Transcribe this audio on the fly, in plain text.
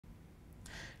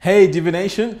Hey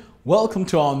Divination, welcome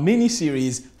to our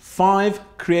mini-series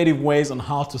 5 creative ways on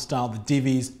how to style the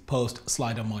Divi Post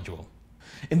Slider module.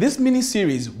 In this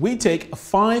mini-series, we take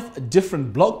 5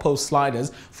 different blog post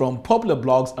sliders from popular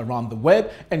blogs around the web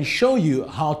and show you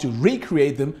how to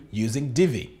recreate them using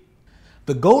Divi.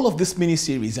 The goal of this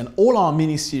mini-series and all our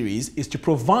mini-series is to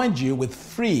provide you with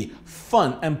free,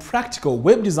 fun and practical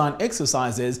web design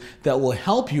exercises that will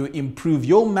help you improve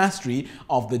your mastery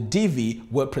of the Divi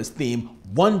WordPress theme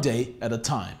one day at a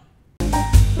time.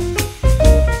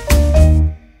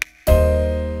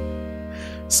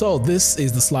 So this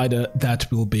is the slider that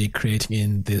we'll be creating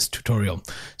in this tutorial.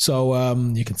 So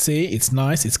you can see it's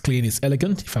nice, it's clean, it's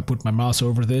elegant. If I put my mouse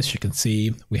over this, you can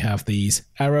see we have these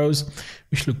arrows,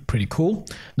 which look pretty cool.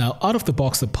 Now, out of the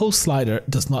box, the post slider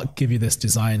does not give you this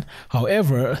design.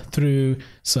 However, through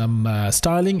some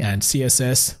styling and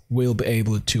CSS, we'll be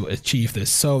able to achieve this.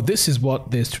 So this is what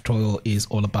this tutorial is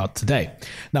all about today.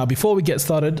 Now, before we get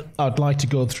started, I'd like to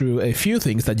go through a few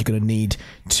things that you're going to need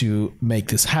to make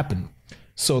this happen.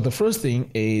 So the first thing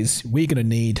is we're going to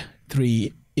need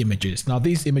 3 images. Now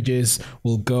these images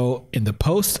will go in the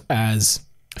post as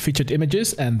featured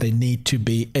images and they need to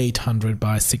be 800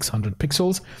 by 600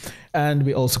 pixels. And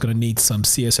we're also going to need some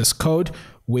CSS code,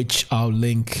 which I'll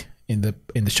link in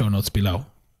the show notes below.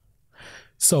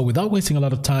 So without wasting a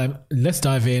lot of time, let's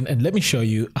dive in and let me show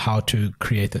you how to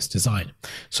create this design.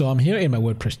 So I'm here in my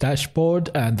WordPress dashboard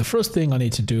and the first thing I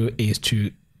need to do is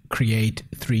to create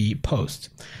 3 posts.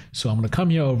 So I'm going to come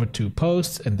here over to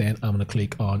posts and then I'm going to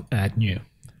click on add new.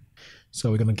 So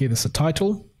we're going to give this a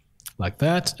title like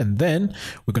that. And then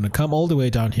we're going to come all the way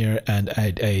down here and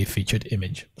add a featured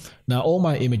image. Now all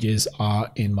my images are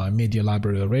in my media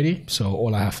library already. So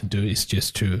all I have to do is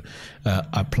just to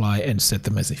apply and set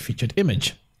them as a featured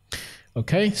image.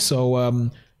 Okay, so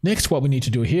next what we need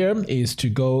to do here is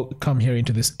to come here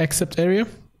into this accept area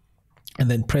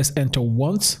and then press enter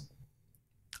once.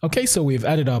 Okay, so we've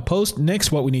added our post.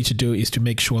 Next, what we need to do is to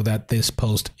make sure that this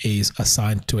post is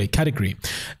assigned to a category.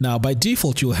 Now, by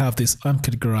default, you'll have this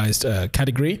uncategorized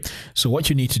category. So what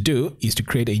you need to do is to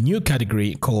create a new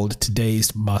category called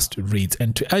Today's Must Reads.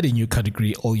 And to add a new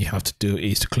category, all you have to do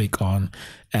is to click on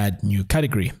Add New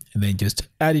Category and then just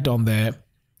add it on there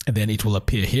and then it will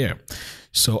appear here.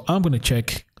 So I'm going to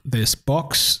check this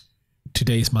box,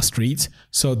 Today's Must Reads.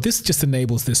 So this just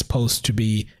enables this post to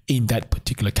be in that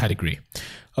particular category.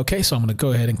 Okay, so I'm going to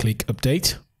go ahead and click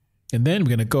update and then we're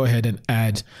going to go ahead and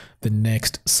add the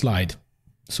next slide.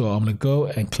 So I'm going to go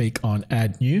and click on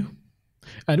add new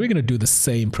and we're going to do the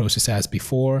same process as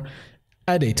before.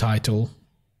 Add a title,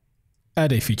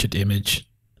 add a featured image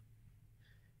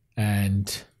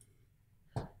and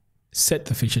set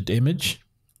the featured image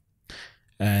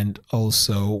and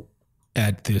also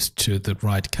add this to the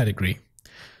right category.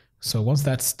 So once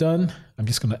that's done, I'm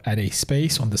just going to add a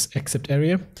space on this accept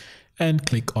area and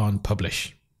click on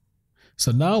publish.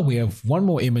 So now we have one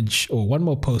more image or one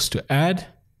more post to add.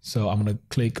 So I'm going to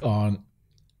click on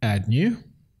add new.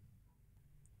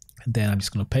 And then I'm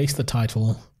just going to paste the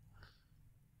title,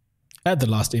 add the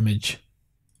last image.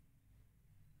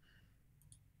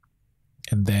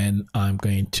 And then I'm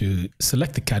going to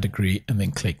select the category and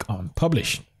then click on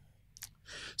publish.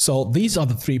 So these are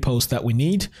the 3 posts that we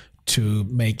need to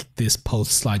make this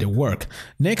post slider work.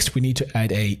 Next, we need to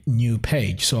add a new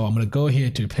page. So I'm going to go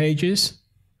here to pages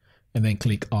and then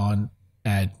click on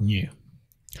add new.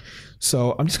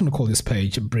 So I'm just going to call this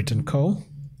page Brit & Co.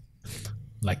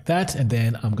 like that. And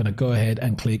then I'm going to go ahead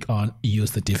and click on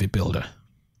use the Divi builder.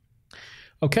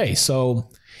 Okay, so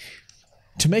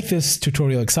to make this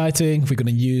tutorial exciting, we're going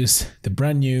to use the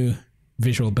brand new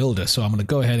Visual Builder. So I'm going to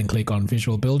go ahead and click on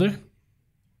Visual Builder.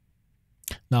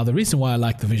 Now, the reason why I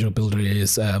like the Visual Builder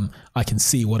is I can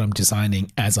see what I'm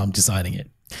designing as I'm designing it.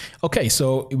 Okay,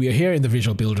 so we are here in the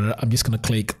Visual Builder. I'm just going to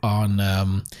click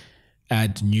on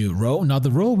add new row. Now,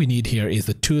 the row we need here is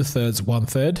the 2/3,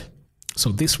 1/3. So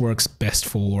this works best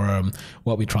for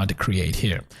what we're trying to create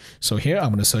here. So here I'm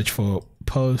going to search for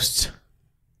post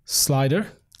slider.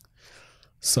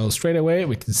 So straight away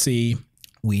we can see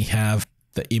we have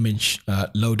the image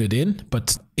loaded in,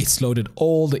 but it's loaded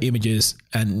all the images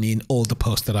and in all the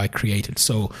posts that I created.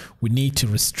 So we need to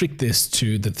restrict this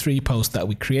to the 3 posts that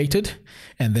we created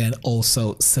and then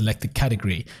also select the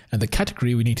category. And the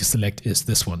category we need to select is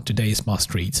this one, Today's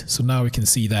Must Reads. So now we can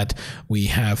see that we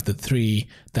have the 3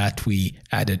 that we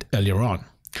added earlier on.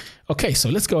 Okay, so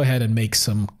let's go ahead and make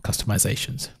some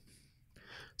customizations.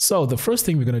 So the first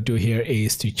thing we're going to do here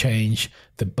is to change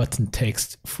the button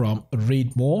text from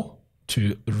read more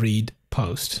to read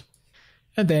post.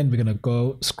 And then we're going to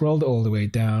go scroll all the way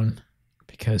down,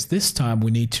 because this time we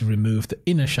need to remove the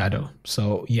inner shadow.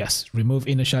 So yes, remove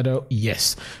inner shadow,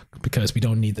 yes, because we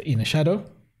don't need the inner shadow.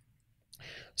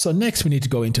 So next we need to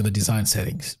go into the design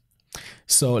settings.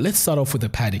 So let's start off with the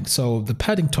padding. So the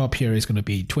padding top here is going to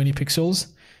be 20 pixels.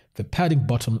 The padding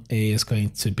bottom is going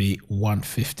to be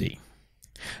 150.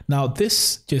 Now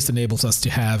this just enables us to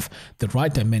have the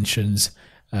right dimensions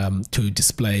to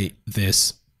display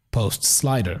this post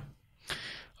slider.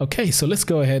 Okay, so let's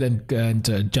go ahead and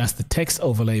adjust the text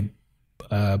overlay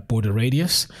border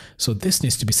radius. So this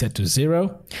needs to be set to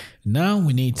 0. Now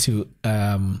we need to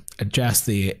adjust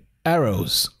the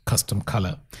arrows custom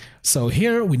color. So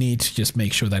here we need to just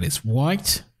make sure that it's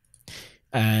white,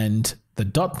 and the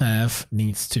dot nav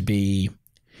needs to be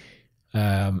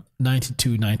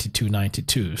 92, 92,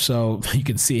 92. So you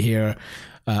can see here,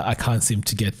 I can't seem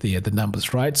to get the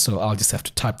numbers right, so I'll just have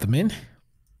to type them in.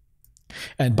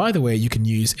 And by the way, you can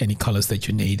use any colors that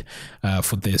you need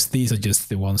for this. These are just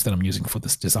the ones that I'm using for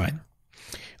this design.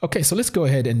 Okay, so let's go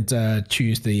ahead and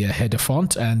choose the header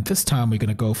font. And this time we're going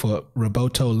to go for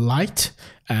Roboto Light,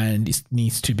 and it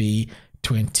needs to be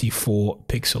 24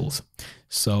 pixels.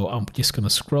 So I'm just going to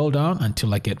scroll down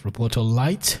until I get Roboto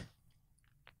Light,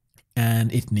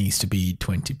 and it needs to be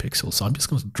 20 pixels. So I'm just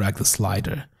going to drag the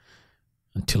slider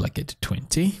until I get to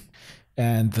 20.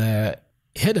 And the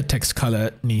header text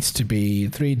color needs to be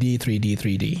 3D, 3D,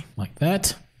 3D, like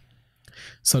that.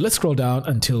 So let's scroll down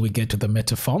until we get to the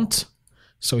meta font.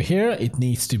 So here it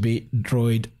needs to be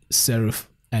Droid Serif,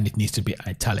 and it needs to be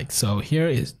italic. So here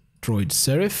is Droid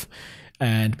Serif,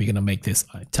 and we're going to make this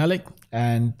italic,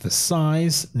 and the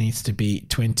size needs to be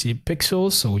 20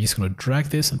 pixels. So we're just going to drag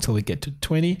this until we get to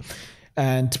 20.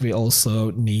 And we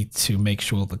also need to make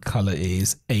sure the color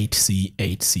is 8C,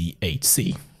 8C,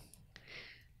 8C.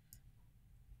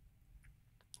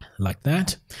 Like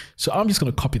that. So I'm just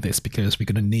going to copy this because we're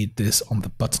going to need this on the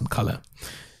button color.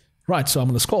 Right, so I'm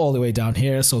going to scroll all the way down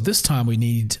here. So this time we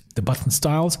need the button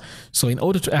styles. So in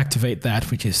order to activate that,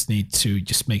 we just need to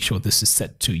just make sure this is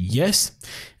set to yes.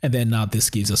 And then now this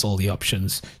gives us all the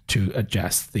options to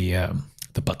adjust the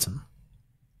button.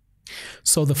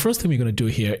 So the first thing we're going to do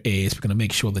here is we're going to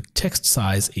make sure the text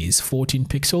size is 14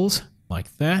 pixels,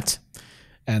 like that.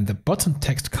 And the button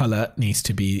text color needs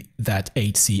to be that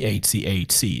 8C, 8C,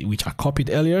 8C, which I copied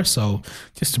earlier. So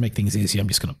just to make things easy, I'm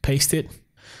just going to paste it.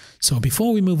 So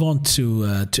before we move on to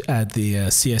add the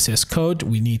CSS code,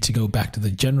 we need to go back to the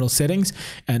general settings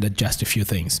and adjust a few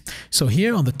things. So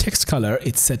here on the text color,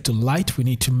 it's set to light. We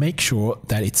need to make sure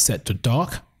that it's set to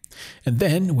dark. And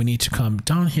then we need to come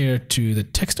down here to the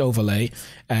text overlay,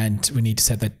 and we need to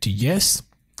set that to yes.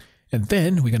 And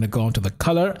then we're going to go onto the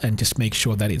color and just make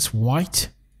sure that it's white.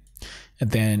 And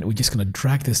then we're just going to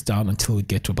drag this down until we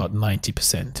get to about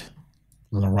 90%.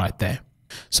 Right there.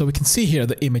 So we can see here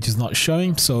the image is not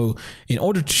showing. So in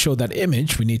order to show that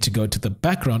image, we need to go to the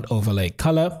background overlay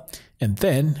color, and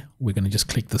then we're going to just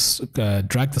click this,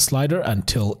 drag the slider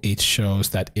until it shows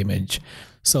that image.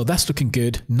 So that's looking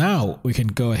good. Now we can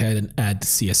go ahead and add the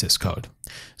CSS code.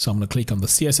 So I'm going to click on the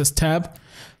CSS tab.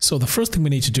 So the first thing we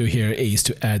need to do here is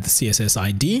to add the CSS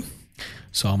ID.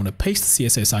 So I'm going to paste the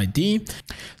CSS ID.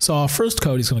 So our first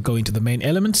code is going to go into the main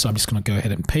element. So I'm just going to go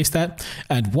ahead and paste that,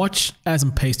 and watch as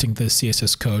I'm pasting the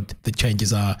CSS code, the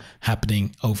changes are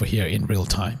happening over here in real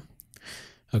time.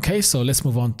 Okay, so let's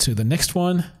move on to the next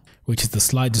one, which is the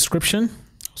slide description.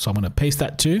 So I'm going to paste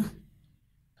that too.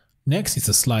 Next is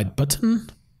the slide button.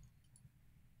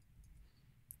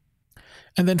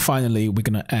 And then finally, we're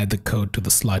going to add the code to the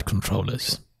slide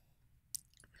controllers.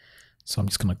 So I'm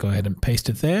just going to go ahead and paste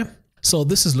it there. So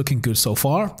this is looking good so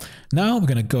far. Now we're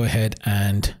going to go ahead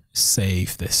and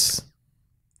save this.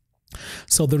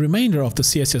 So the remainder of the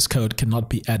CSS code cannot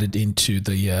be added into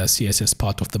the CSS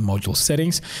part of the module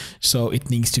settings. So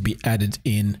it needs to be added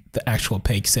in the actual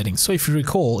page settings. So if you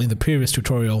recall, in the previous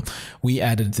tutorial, we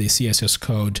added the CSS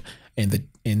code in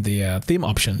the theme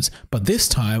options, but this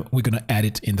time we're going to add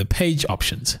it in the page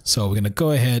options. So we're going to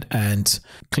go ahead and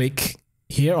click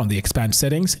here on the expand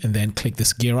settings, and then click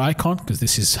this gear icon, because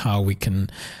this is how we can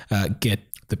get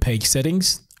the page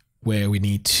settings where we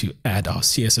need to add our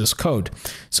CSS code.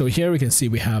 So here we can see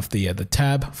we have the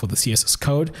tab for the CSS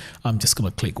code. I'm just going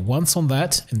to click once on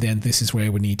that, and then this is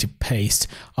where we need to paste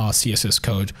our CSS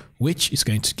code, which is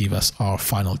going to give us our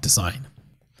final design.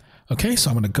 Okay, so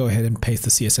I'm going to go ahead and paste the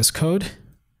CSS code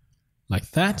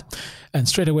like that, and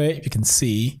straight away you can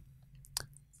see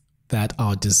that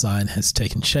our design has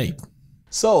taken shape.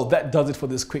 So that does it for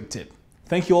this quick tip.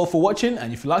 Thank you all for watching,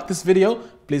 and if you like this video,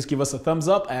 please give us a thumbs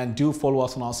up and do follow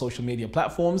us on our social media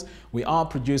platforms. We are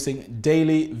producing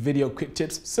daily video quick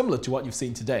tips similar to what you've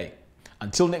seen today.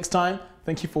 Until next time,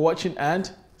 thank you for watching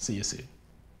and see you soon.